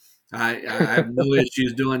 baby. I have no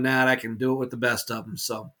issues doing that. I can do it with the best of them.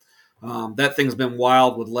 So that thing's been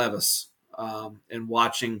wild with Levis and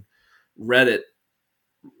watching Reddit.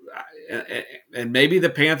 And maybe the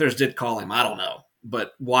Panthers did call him. I don't know.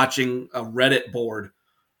 But watching a Reddit board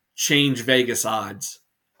change Vegas odds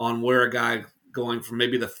on where a guy going from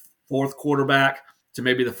maybe the 4th quarterback to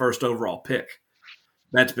maybe the 1st overall pick.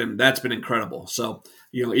 That's been incredible. So,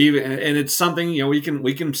 even, and it's something, we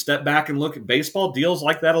can step back and look at baseball deals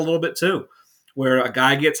like that a little bit too, where a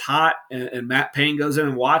guy gets hot and Matt Payne goes in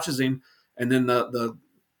and watches him. And then the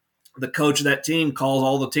coach of that team calls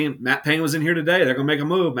all the team. Matt Payne was in here today. They're going to make a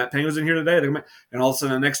move. Matt Payne was in here today. And all of a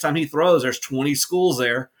sudden the next time he throws, there's 20 schools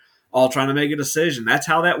there all trying to make a decision. That's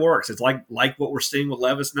how that works. It's like what we're seeing with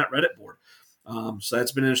Levis and that Reddit board. So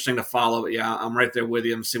that's been interesting to follow. But yeah, I'm right there with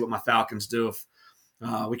you and see what my Falcons do. If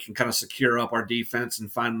we can kind of secure up our defense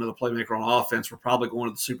and find another playmaker on offense, we're probably going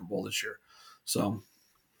to the Super Bowl this year. So,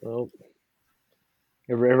 well,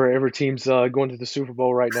 every team's going to the Super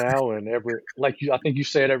Bowl right now, and I think you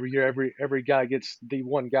said every year, every guy gets the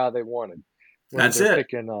one guy they wanted. That's it.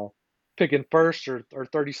 Picking first or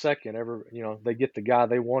 32nd, they get the guy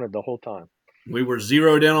they wanted the whole time. We were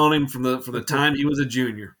zeroed in on him from the time he was a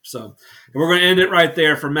junior. So we're going to end it right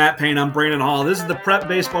there. For Matt Payne, I'm Brandon Hall. This is the Prep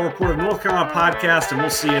Baseball Report of North Carolina podcast, and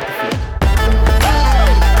we'll see you at the field.